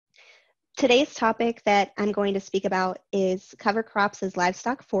Today's topic that I'm going to speak about is cover crops as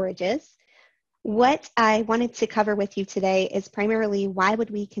livestock forages. What I wanted to cover with you today is primarily why would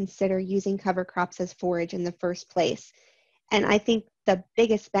we consider using cover crops as forage in the first place? And I think the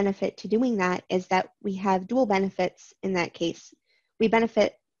biggest benefit to doing that is that we have dual benefits in that case. We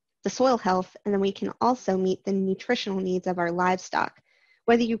benefit the soil health, and then we can also meet the nutritional needs of our livestock.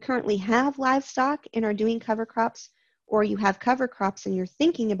 Whether you currently have livestock and are doing cover crops, or you have cover crops and you're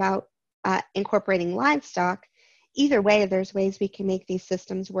thinking about incorporating livestock, either way, there's ways we can make these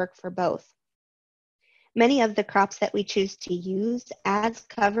systems work for both. Many of the crops that we choose to use as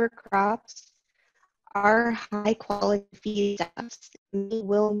cover crops are high quality feedstuffs. They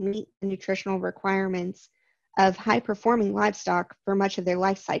will meet the nutritional requirements of high performing livestock for much of their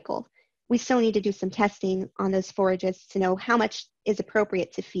life cycle. We still need to do some testing on those forages to know how much is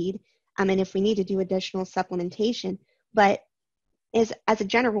appropriate to feed and if we need to do additional supplementation. But as a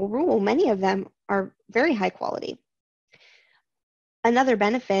general rule, many of them are very high quality. Another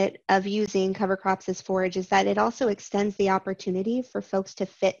benefit of using cover crops as forage is that it also extends the opportunity for folks to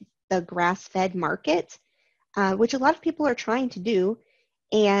fit the grass-fed market, which a lot of people are trying to do.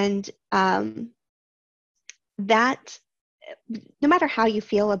 And that, no matter how you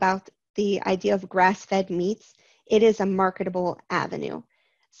feel about the idea of grass-fed meats, it is a marketable avenue.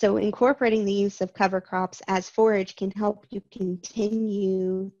 So incorporating the use of cover crops as forage can help you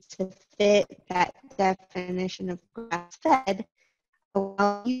continue to fit that definition of grass-fed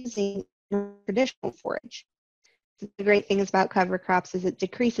while using traditional forage. The great thing about cover crops is it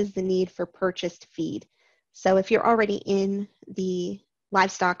decreases the need for purchased feed. So if you're already in the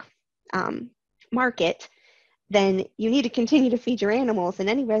livestock market, then you need to continue to feed your animals, and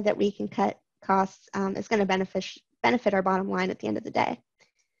anywhere that we can cut costs is going to benefit our bottom line at the end of the day.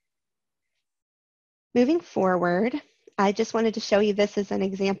 Moving forward, I just wanted to show you this as an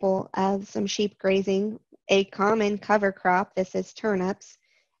example of some sheep grazing, a common cover crop. This is turnips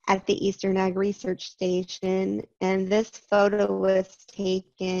at the Eastern Ag Research Station, and this photo was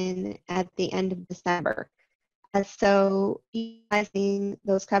taken at the end of December. So utilizing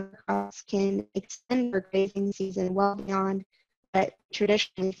those cover crops can extend our grazing season well beyond what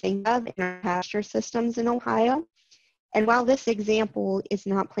traditionally think of in our pasture systems in Ohio. And while this example is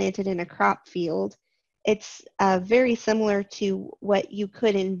not planted in a crop field, it's very similar to what you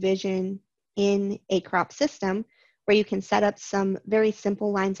could envision in a crop system, where you can set up some very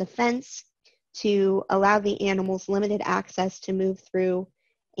simple lines of fence to allow the animals limited access to move through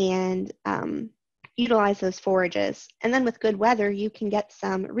and utilize those forages. And then with good weather, you can get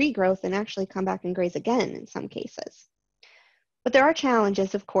some regrowth and actually come back and graze again in some cases. But there are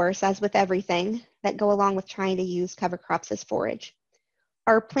challenges, of course, as with everything, that go along with trying to use cover crops as forage.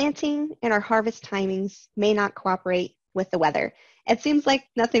 Our planting and our harvest timings may not cooperate with the weather. It seems like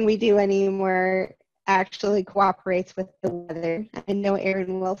nothing we do anymore actually cooperates with the weather. I know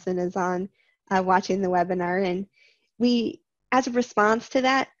Aaron Wilson is on watching the webinar, and as a response to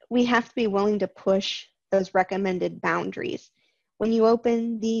that, we have to be willing to push those recommended boundaries. When you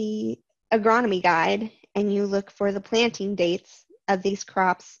open the agronomy guide and you look for the planting dates of these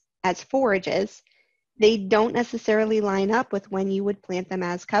crops as forages, they don't necessarily line up with when you would plant them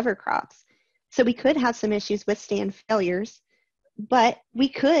as cover crops. So we could have some issues with stand failures, but we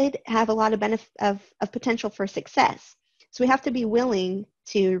could have a lot of benefit of potential for success. So we have to be willing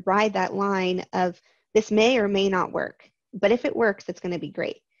to ride that line of this may or may not work, but if it works, it's going to be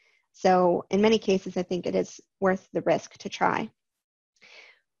great. So in many cases, I think it is worth the risk to try.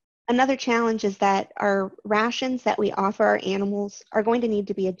 Another challenge is that our rations that we offer our animals are going to need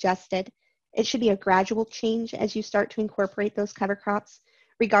to be adjusted. It should be a gradual change as you start to incorporate those cover crops,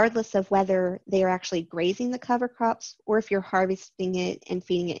 regardless of whether they are actually grazing the cover crops or if you're harvesting it and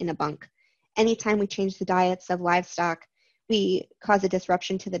feeding it in a bunk. Anytime we change the diets of livestock, we cause a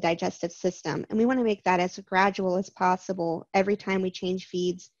disruption to the digestive system, and we want to make that as gradual as possible every time we change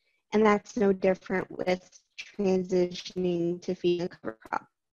feeds, and that's no different with transitioning to feeding a cover crop.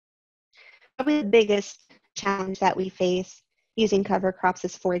 Probably the biggest challenge that we face using cover crops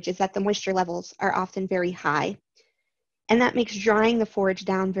as forage is that the moisture levels are often very high, and that makes drying the forage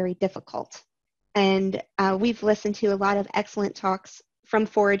down very difficult. And we've listened to a lot of excellent talks from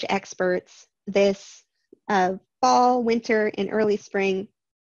forage experts this fall, winter, and early spring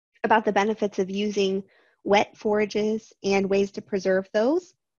about the benefits of using wet forages and ways to preserve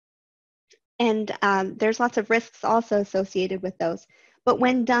those. And there's lots of risks also associated with those. But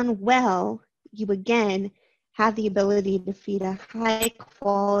when done well, you again have the ability to feed a high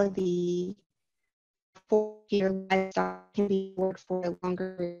quality for your livestock can be stored for a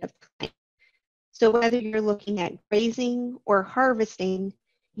longer period of time. So whether you're looking at grazing or harvesting,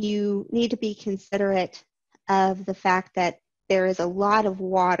 you need to be considerate of the fact that there is a lot of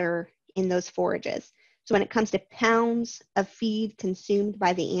water in those forages. So when it comes to pounds of feed consumed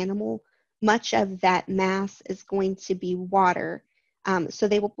by the animal, much of that mass is going to be water. So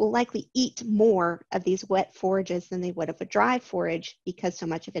they will likely eat more of these wet forages than they would of a dry forage because so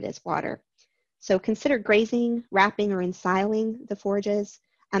much of it is water. So consider grazing, wrapping, or ensiling the forages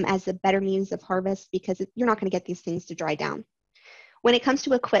as a better means of harvest because you're not going to get these things to dry down. When it comes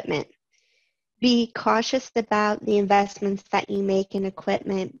to equipment, be cautious about the investments that you make in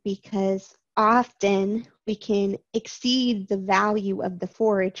equipment because often we can exceed the value of the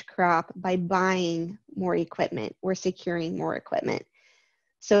forage crop by buying more equipment or securing more equipment.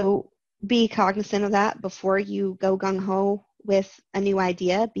 So be cognizant of that before you go gung-ho with a new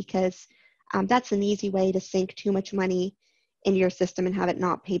idea because that's an easy way to sink too much money in your system and have it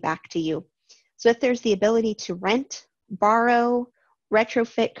not pay back to you. So if there's the ability to rent, borrow,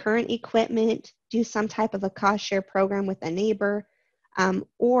 retrofit current equipment, do some type of a cost share program with a neighbor,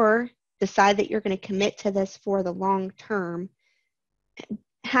 or decide that you're going to commit to this for the long term,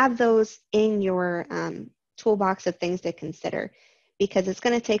 have those in your toolbox of things to consider because it's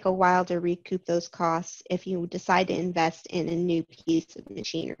going to take a while to recoup those costs if you decide to invest in a new piece of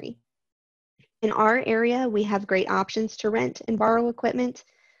machinery. In our area, we have great options to rent and borrow equipment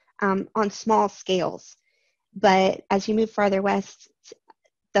on small scales. But as you move farther west,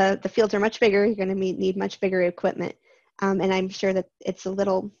 the fields are much bigger. You're going to need much bigger equipment. And I'm sure that it's a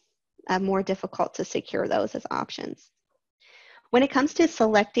little more difficult to secure those as options. When it comes to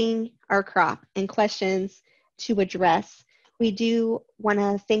selecting our crop and questions to address, we do want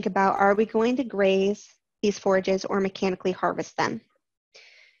to think about, are we going to graze these forages or mechanically harvest them?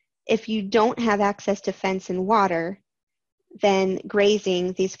 If you don't have access to fence and water, then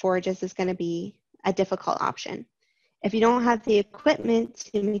grazing these forages is going to be a difficult option. If you don't have the equipment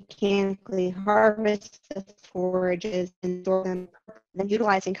to mechanically harvest the forages and store them, then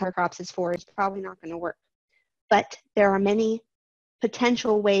utilizing cover crops as forage is probably not going to work. But there are many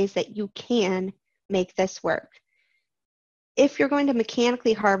potential ways that you can make this work. If you're going to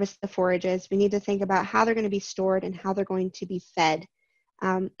mechanically harvest the forages, we need to think about how they're going to be stored and how they're going to be fed.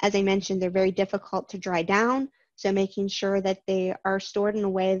 As I mentioned, they're very difficult to dry down, so making sure that they are stored in a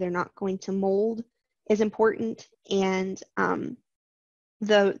way they're not going to mold is important, and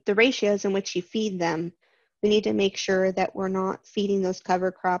the ratios in which you feed them, we need to make sure that we're not feeding those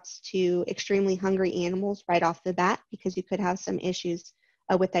cover crops to extremely hungry animals right off the bat because you could have some issues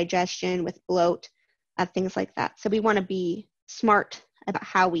with digestion, with bloat, things like that. So we want to be smart about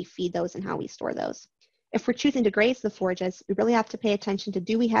how we feed those and how we store those. If we're choosing to graze the forages, we really have to pay attention to,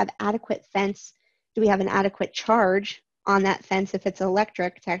 do we have adequate fence? Do we have an adequate charge on that fence if it's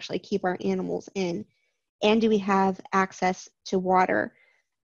electric to actually keep our animals in? And do we have access to water?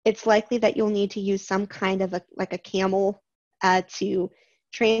 It's likely that you'll need to use some kind of like a camel to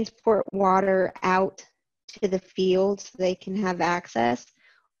transport water out to the field so they can have access.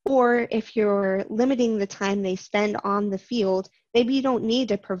 Or if you're limiting the time they spend on the field, maybe you don't need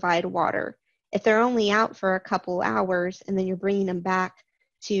to provide water. If they're only out for a couple hours and then you're bringing them back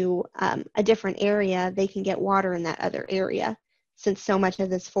to a different area, they can get water in that other area. Since so much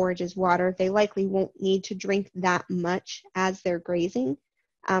of this forage is water, they likely won't need to drink that much as they're grazing.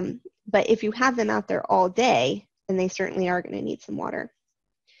 But if you have them out there all day, then they certainly are going to need some water.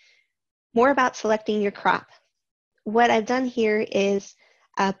 More about selecting your crop. What I've done here is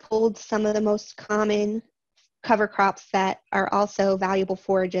pulled some of the most common cover crops that are also valuable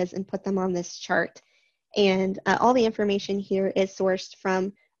forages and put them on this chart. And all the information here is sourced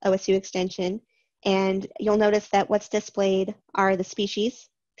from OSU Extension. And you'll notice that what's displayed are the species,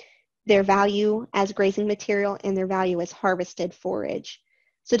 their value as grazing material, and their value as harvested forage.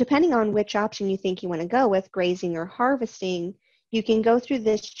 So depending on which option you think you want to go with, grazing or harvesting, you can go through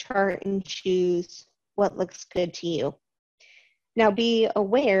this chart and choose what looks good to you. Now be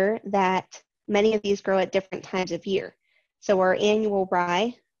aware that many of these grow at different times of year. So our annual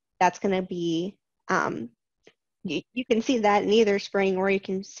rye, that's going to be, you can see that in either spring or you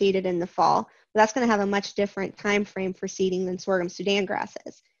can seed it in the fall. But that's going to have a much different time frame for seeding than sorghum Sudan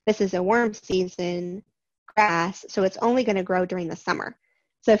grasses. This is a warm season grass, so it's only going to grow during the summer.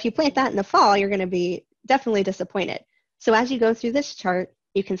 So if you plant that in the fall, you're going to be definitely disappointed. So as you go through this chart,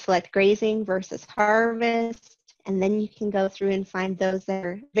 you can select grazing versus harvest, and then you can go through and find those that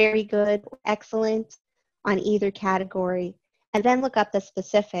are very good, excellent on either category, and then look up the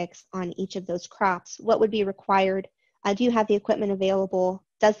specifics on each of those crops. What would be required? Do you have the equipment available?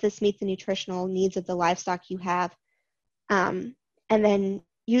 Does this meet the nutritional needs of the livestock you have? And then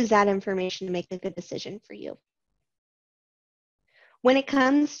use that information to make a good decision for you. When it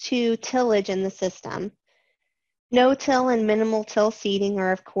comes to tillage in the system, no-till and minimal till seeding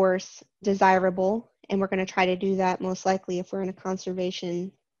are, of course, desirable, and we're going to try to do that most likely if we're in a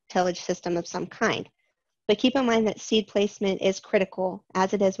conservation tillage system of some kind. But keep in mind that seed placement is critical,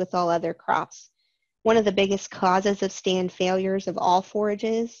 as it is with all other crops. One of the biggest causes of stand failures of all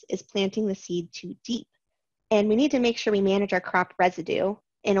forages is planting the seed too deep. And we need to make sure we manage our crop residue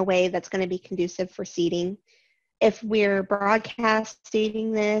in a way that's going to be conducive for seeding. If we're broadcast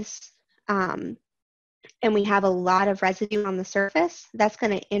seeding this, and we have a lot of residue on the surface, that's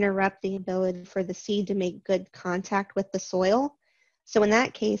going to interrupt the ability for the seed to make good contact with the soil. So in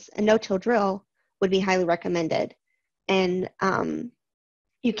that case, a no-till drill would be highly recommended. And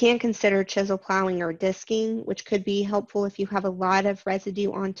you can consider chisel plowing or disking, which could be helpful if you have a lot of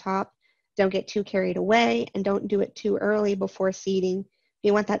residue on top. Don't get too carried away, and don't do it too early before seeding.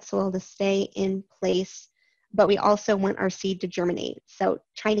 We want that soil to stay in place, but we also want our seed to germinate. So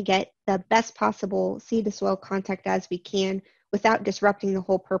trying to get the best possible seed to soil contact as we can without disrupting the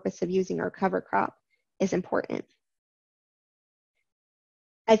whole purpose of using our cover crop is important.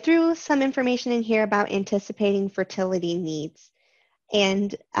 I threw some information in here about anticipating fertility needs.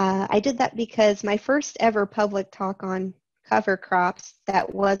 And I did that because my first ever public talk on cover crops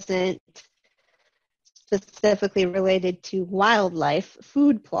that wasn't specifically related to wildlife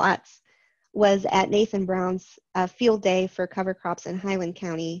food plots was at Nathan Brown's field day for cover crops in Highland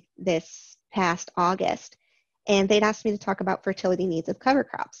County this past August. And they'd asked me to talk about fertility needs of cover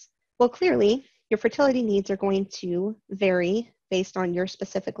crops. Well, clearly, your fertility needs are going to vary based on your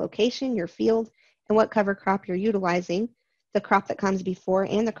specific location, your field, and what cover crop you're utilizing, the crop that comes before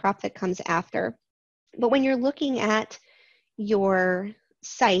and the crop that comes after. But when you're looking at your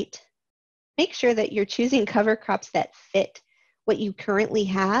site, make sure that you're choosing cover crops that fit what you currently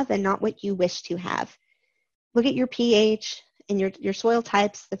have and not what you wish to have. Look at your pH and your soil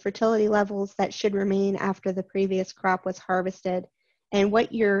types, the fertility levels that should remain after the previous crop was harvested, and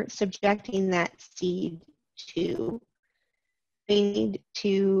what you're subjecting that seed to. We need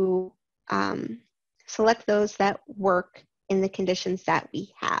to select those that work in the conditions that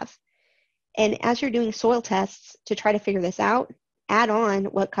we have. And as you're doing soil tests to try to figure this out, add on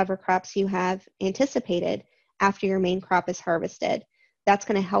what cover crops you have anticipated after your main crop is harvested. That's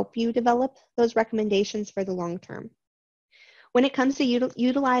going to help you develop those recommendations for the long term. When it comes to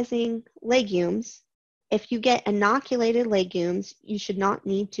utilizing legumes, if you get inoculated legumes, you should not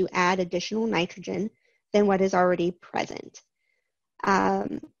need to add additional nitrogen than what is already present.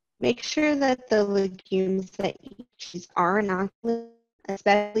 Make sure that the legumes that you choose are inoculated,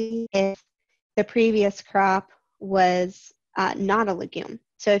 especially if the previous crop was not a legume.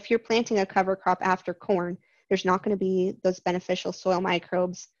 So if you're planting a cover crop after corn, there's not going to be those beneficial soil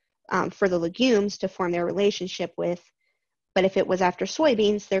microbes for the legumes to form their relationship with. But if it was after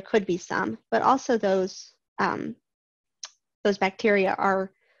soybeans, there could be some. But also those bacteria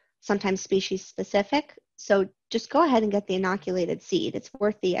are sometimes species specific. So just go ahead and get the inoculated seed. It's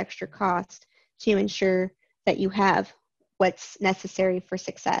worth the extra cost to ensure that you have what's necessary for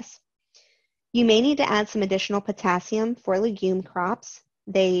success. You may need to add some additional potassium for legume crops.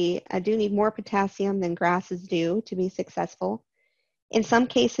 They do need more potassium than grasses do to be successful. In some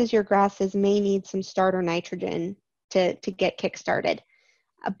cases, your grasses may need some starter nitrogen to get kick-started.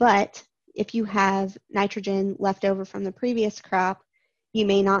 But if you have nitrogen left over from the previous crop, you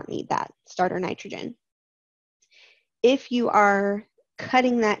may not need that starter nitrogen. If you are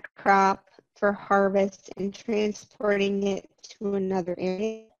cutting that crop for harvest and transporting it to another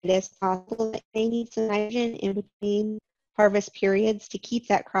area, it is possible that they need some nitrogen in between harvest periods to keep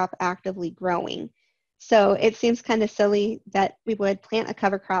that crop actively growing. So it seems kind of silly that we would plant a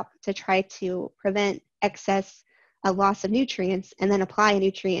cover crop to try to prevent excess loss of nutrients and then apply a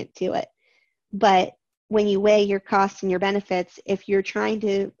nutrient to it. But when you weigh your costs and your benefits, if you're trying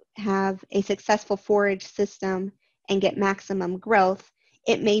to have a successful forage system and get maximum growth,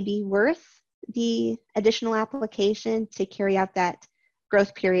 it may be worth the additional application to carry out that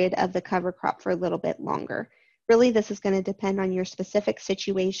growth period of the cover crop for a little bit longer. Really, this is going to depend on your specific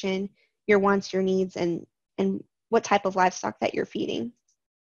situation, your wants, your needs, and what type of livestock that you're feeding.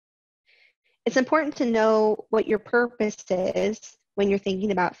 It's important to know what your purpose is when you're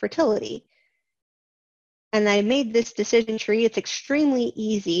thinking about fertility. And I made this decision tree. It's extremely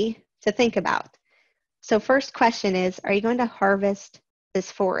easy to think about. So first question is, are you going to harvest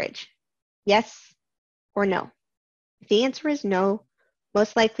this forage? Yes or no? If the answer is no,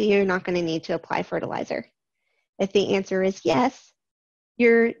 most likely you're not going to need to apply fertilizer. If the answer is yes,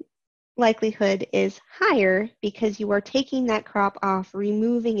 your likelihood is higher because you are taking that crop off,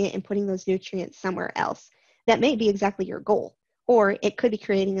 removing it, and putting those nutrients somewhere else. That may be exactly your goal. or it could be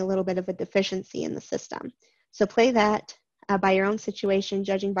creating a little bit of a deficiency in the system. So play that by your own situation,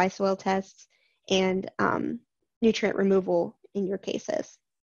 judging by soil tests and nutrient removal in your cases.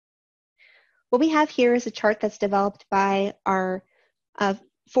 What we have here is a chart that's developed by our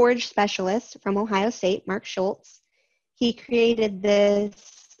forage specialist from Ohio State, Mark Schultz. He created this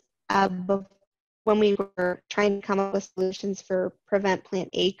when we were trying to come up with solutions for prevent plant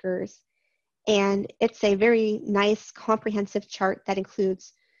acres. And it's a very nice, comprehensive chart that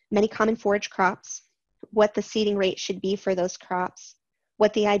includes many common forage crops, what the seeding rate should be for those crops,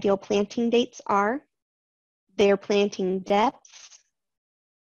 what the ideal planting dates are, their planting depths,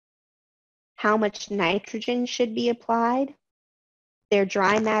 how much nitrogen should be applied, their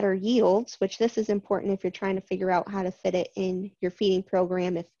dry matter yields, which this is important if you're trying to figure out how to fit it in your feeding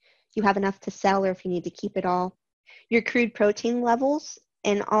program, if you have enough to sell or if you need to keep it all, your crude protein levels,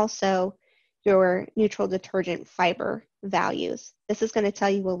 and also your neutral detergent fiber values. This is going to tell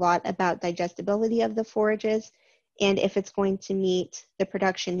you a lot about digestibility of the forages and if it's going to meet the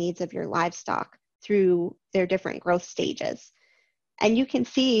production needs of your livestock through their different growth stages. And you can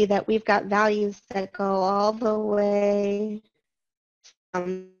see that we've got values that go all the way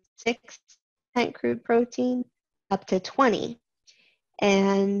from 6% crude protein up to 20.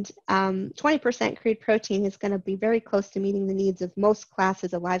 And 20% crude protein is going to be very close to meeting the needs of most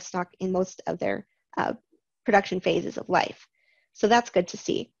classes of livestock in most of their production phases of life. So that's good to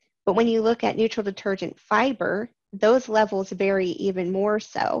see. But when you look at neutral detergent fiber, those levels vary even more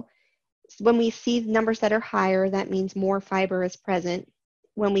so. When we see numbers that are higher, that means more fiber is present.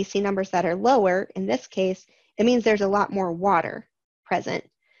 When we see numbers that are lower, in this case, it means there's a lot more water present.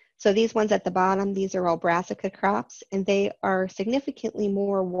 So these ones at the bottom, these are all brassica crops, and they are significantly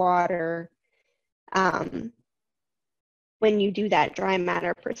more water when you do that dry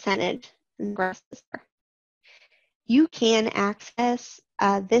matter percentage. You can access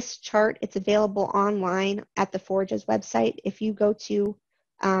this chart. It's available online at the Forage's website. If you go to,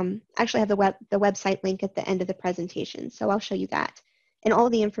 actually have the website link at the end of the presentation, so I'll show you that. And all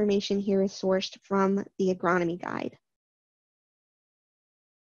the information here is sourced from the agronomy guide.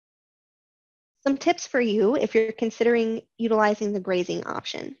 Some tips for you if you're considering utilizing the grazing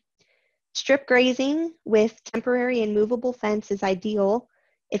option. Strip grazing with temporary and movable fence is ideal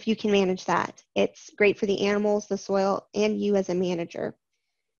if you can manage that. It's great for the animals, the soil, and you as a manager.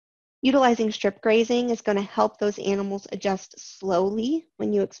 Utilizing strip grazing is going to help those animals adjust slowly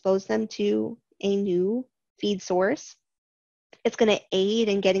when you expose them to a new feed source. It's going to aid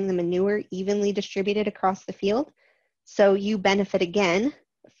in getting the manure evenly distributed across the field, so you benefit again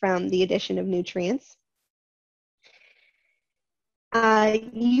from the addition of nutrients.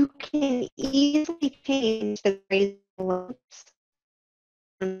 You can easily change the grazing loads,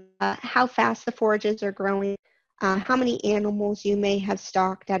 how fast the forages are growing, how many animals you may have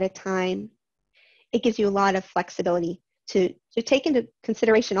stocked at a time. It gives you a lot of flexibility to take into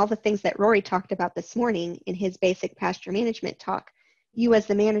consideration all the things that Rory talked about this morning in his basic pasture management talk. You as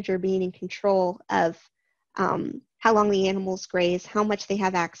the manager being in control of how long the animals graze, how much they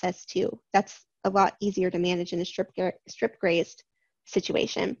have access to. That's a lot easier to manage in a strip grazed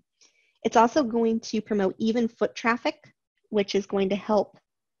situation. It's also going to promote even foot traffic, which is going to help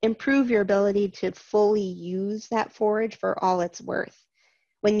improve your ability to fully use that forage for all it's worth.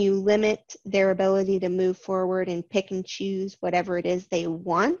 When you limit their ability to move forward and pick and choose whatever it is they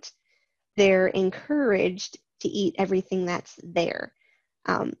want, they're encouraged to eat everything that's there,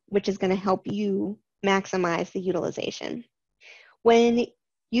 which is going to help you maximize the utilization. When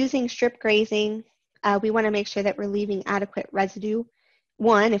using strip grazing, we want to make sure that we're leaving adequate residue.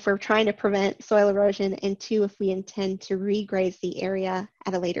 One, if we're trying to prevent soil erosion, and two, if we intend to regraze the area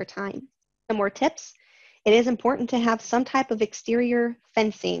at a later time. Some more tips. It is important to have some type of exterior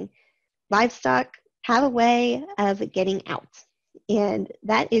fencing. Livestock have a way of getting out, and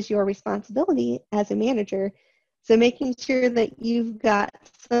that is your responsibility as a manager. So making sure that you've got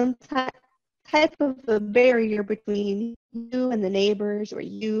some type of a barrier between you and the neighbors or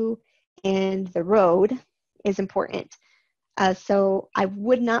you and the road is important. So I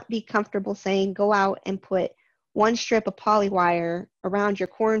would not be comfortable saying go out and put one strip of polywire around your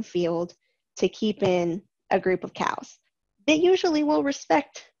cornfield to keep in a group of cows. They usually will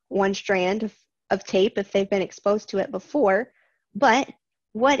respect one strand of tape if they've been exposed to it before, but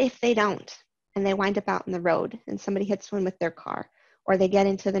what if they don't and they wind up out in the road and somebody hits one with their car, or they get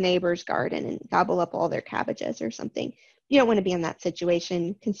into the neighbor's garden and gobble up all their cabbages or something? You don't want to be in that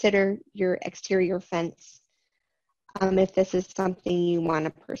situation. Consider your exterior fence if this is something you want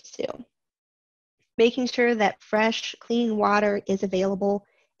to pursue. Making sure that fresh, clean water is available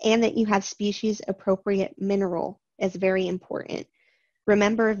and that you have species appropriate mineral is very important.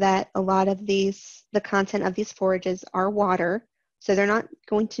 Remember that a lot of the content of these forages are water, so they're not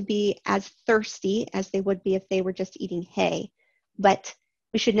going to be as thirsty as they would be if they were just eating hay. But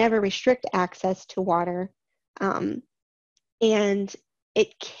we should never restrict access to water. And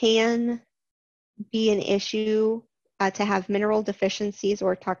it can be an issue to have mineral deficiencies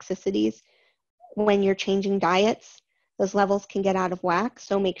or toxicities when you're changing diets. Those levels can get out of whack,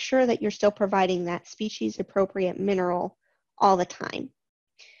 so make sure that you're still providing that species appropriate mineral all the time.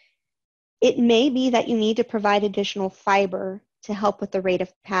 It may be that you need to provide additional fiber to help with the rate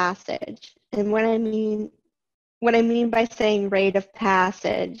of passage. And what I mean by saying rate of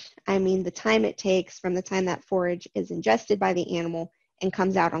passage, I mean the time it takes from the time that forage is ingested by the animal and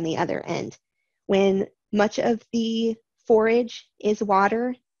comes out on the other end. When much of the forage is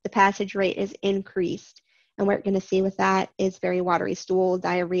water, the passage rate is increased. And what we're going to see with that is very watery stool,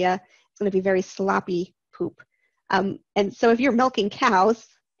 diarrhea. It's going to be very sloppy poop. And so if you're milking cows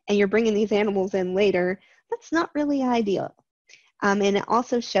and you're bringing these animals in later, that's not really ideal. And it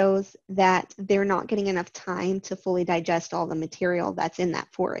also shows that they're not getting enough time to fully digest all the material that's in that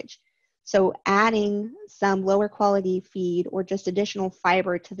forage. So adding some lower quality feed or just additional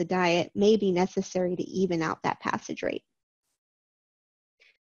fiber to the diet may be necessary to even out that passage rate.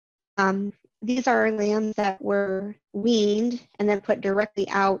 These are lambs that were weaned and then put directly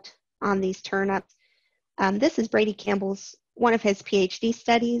out on these turnips. This is Brady Campbell's, one of his PhD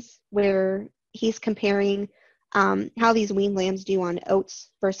studies, where he's comparing how these weaned lambs do on oats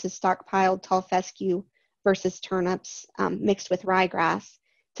versus stockpiled tall fescue versus turnips mixed with ryegrass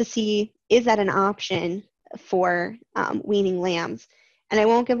to see, is that an option for weaning lambs? And I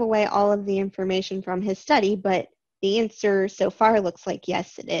won't give away all of the information from his study, but the answer so far looks like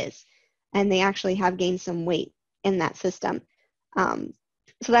yes, it is. And they actually have gained some weight in that system.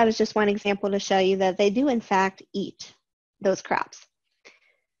 So that is just one example to show you that they do in fact eat those crops.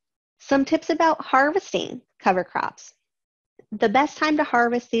 Some tips about harvesting cover crops. The best time to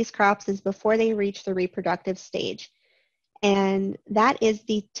harvest these crops is before they reach the reproductive stage. And that is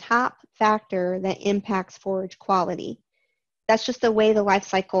the top factor that impacts forage quality. That's just the way the life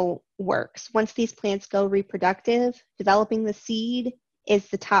cycle works. Once these plants go reproductive, developing the seed is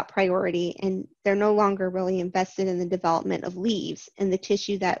the top priority, and they're no longer really invested in the development of leaves and the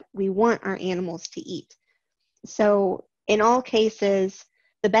tissue that we want our animals to eat. So in all cases,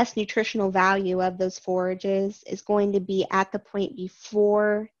 the best nutritional value of those forages is going to be at the point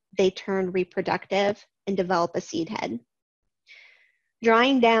before they turn reproductive and develop a seed head.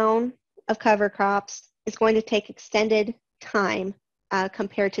 Drying down of cover crops is going to take extended time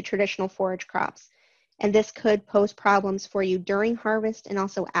compared to traditional forage crops. And this could pose problems for you during harvest and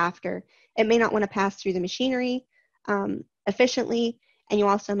also after. It may not want to pass through the machinery efficiently, and you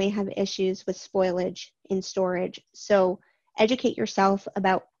also may have issues with spoilage in storage. So educate yourself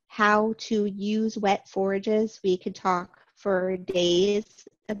about how to use wet forages. We could talk for days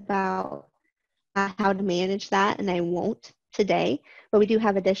about how to manage that, and I won't today, but we do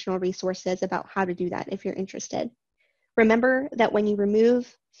have additional resources about how to do that if you're interested. Remember that when you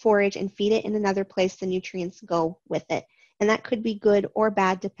remove forage and feed it in another place, the nutrients go with it. And that could be good or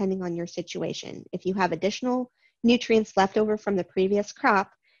bad depending on your situation. If you have additional nutrients left over from the previous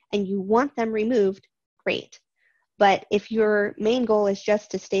crop and you want them removed, great. But if your main goal is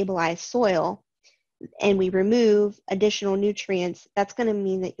just to stabilize soil and we remove additional nutrients, that's going to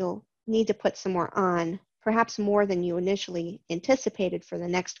mean that you'll need to put some more on, perhaps more than you initially anticipated for the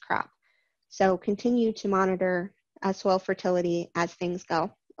next crop. So continue to monitor soil fertility as things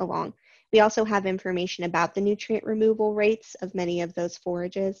go along. We also have information about the nutrient removal rates of many of those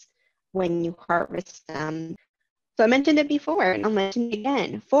forages when you harvest them. So I mentioned it before, and I'll mention it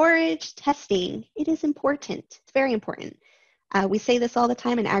again. Forage testing, it is important. It's very important. We say this all the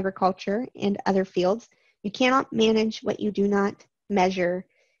time in agriculture and other fields. You cannot manage what you do not measure.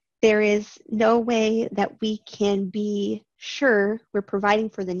 There is no way that we can be sure we're providing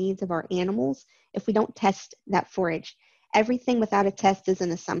for the needs of our animals if we don't test that forage. Everything without a test is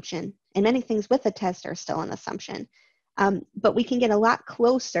an assumption, and many things with a test are still an assumption. But we can get a lot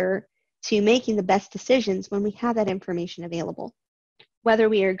closer to making the best decisions when we have that information available. Whether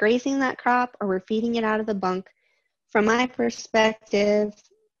we are grazing that crop or we're feeding it out of the bunk, from my perspective,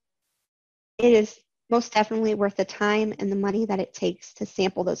 it is most definitely worth the time and the money that it takes to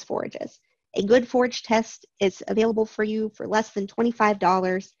sample those forages. A good forage test is available for you for less than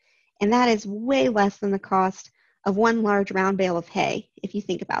 $25, and that is way less than the cost of one large round bale of hay, if you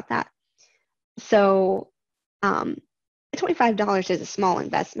think about that. So $25 is a small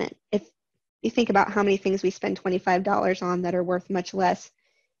investment. If you think about how many things we spend $25 on that are worth much less,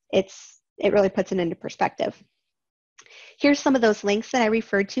 it really puts it into perspective. Here's some of those links that I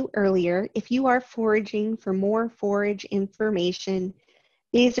referred to earlier. If you are foraging for more forage information,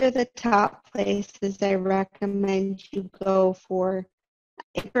 these are the top places I recommend you go for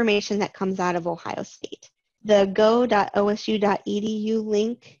information that comes out of Ohio State. The go.osu.edu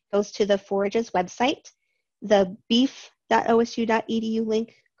link goes to the Forage's website. The beef.osu.edu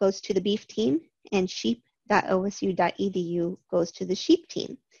link goes to the beef team, and sheep.osu.edu goes to the sheep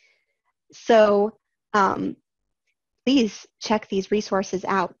team. So please check these resources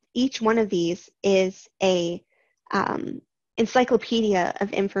out. Each one of these is a encyclopedia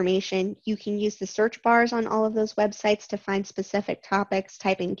of information. You can use the search bars on all of those websites to find specific topics,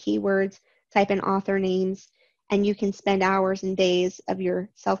 type in keywords, type in author names, and you can spend hours and days of your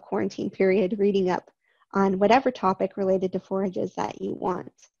self-quarantine period reading up on whatever topic related to forages that you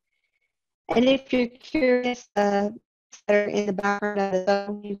want. And if you're curious, that are in the background of the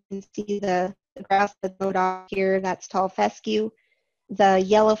zone, you can see the grass that's mowed off here, that's tall fescue. The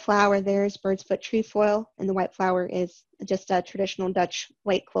yellow flower there is bird's foot trefoil, and the white flower is just a traditional Dutch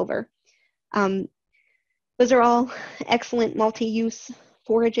white clover. Those are all excellent multi-use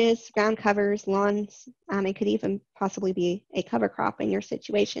forages, ground covers, lawns. It could even possibly be a cover crop in your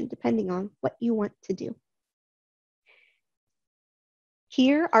situation, depending on what you want to do.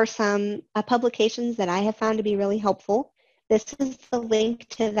 Here are some publications that I have found to be really helpful. This is the link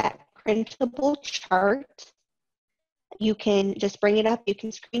to that printable chart. You can just bring it up, you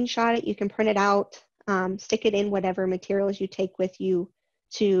can screenshot it, you can print it out, stick it in whatever materials you take with you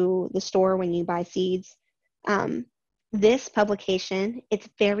to the store when you buy seeds. This publication, it's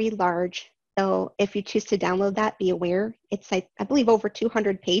very large, so if you choose to download that, be aware. It's, I believe, over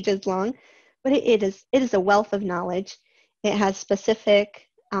 200 pages long, but it is a wealth of knowledge. It has specific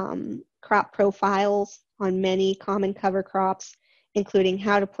crop profiles on many common cover crops, including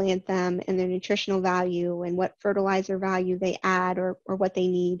how to plant them and their nutritional value and what fertilizer value they add or what they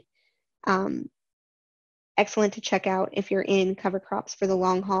need. Excellent to check out if you're in cover crops for the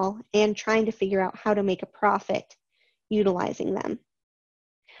long haul and trying to figure out how to make a profit utilizing them.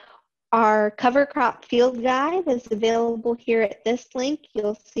 Our cover crop field guide is available here at this link.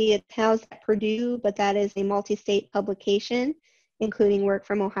 You'll see it's housed at Purdue, but that is a multi-state publication, including work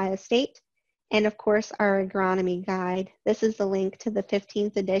from Ohio State. And of course, our agronomy guide. This is the link to the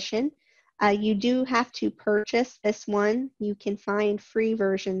 15th edition. You do have to purchase this one. You can find free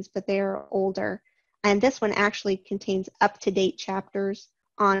versions, but they are older. And this one actually contains up-to-date chapters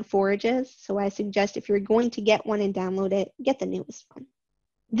on forages. So I suggest if you're going to get one and download it, get the newest one.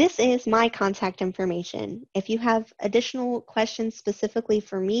 This is my contact information. If you have additional questions specifically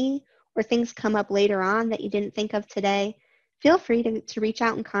for me or things come up later on that you didn't think of today, feel free to reach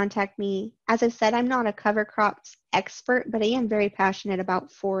out and contact me. As I've said, I'm not a cover crops expert, but I am very passionate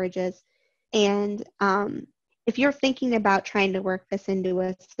about forages. And if you're thinking about trying to work this into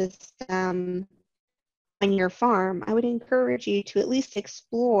a system on your farm, I would encourage you to at least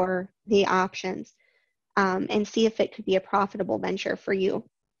explore the options and see if it could be a profitable venture for you.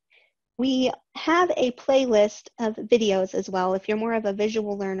 We have a playlist of videos as well. If you're more of a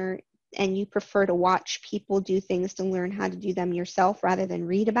visual learner and you prefer to watch people do things to learn how to do them yourself rather than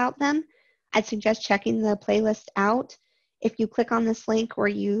read about them, I'd suggest checking the playlist out. If you click on this link or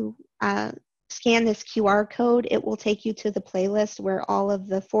you scan this QR code, it will take you to the playlist where all of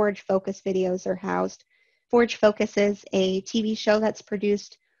the Forage Focus videos are housed. Forage Focus is a TV show that's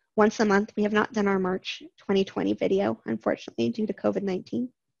produced once a month. We have not done our March 2020 video, unfortunately, due to COVID-19.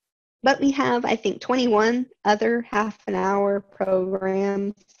 But we have, I think, 21 other half-an-hour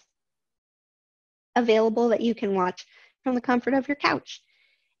programs available that you can watch from the comfort of your couch.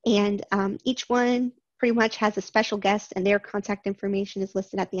 And each one pretty much has a special guest, and their contact information is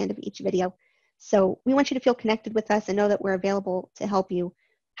listed at the end of each video. So we want you to feel connected with us and know that we're available to help you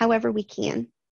however we can.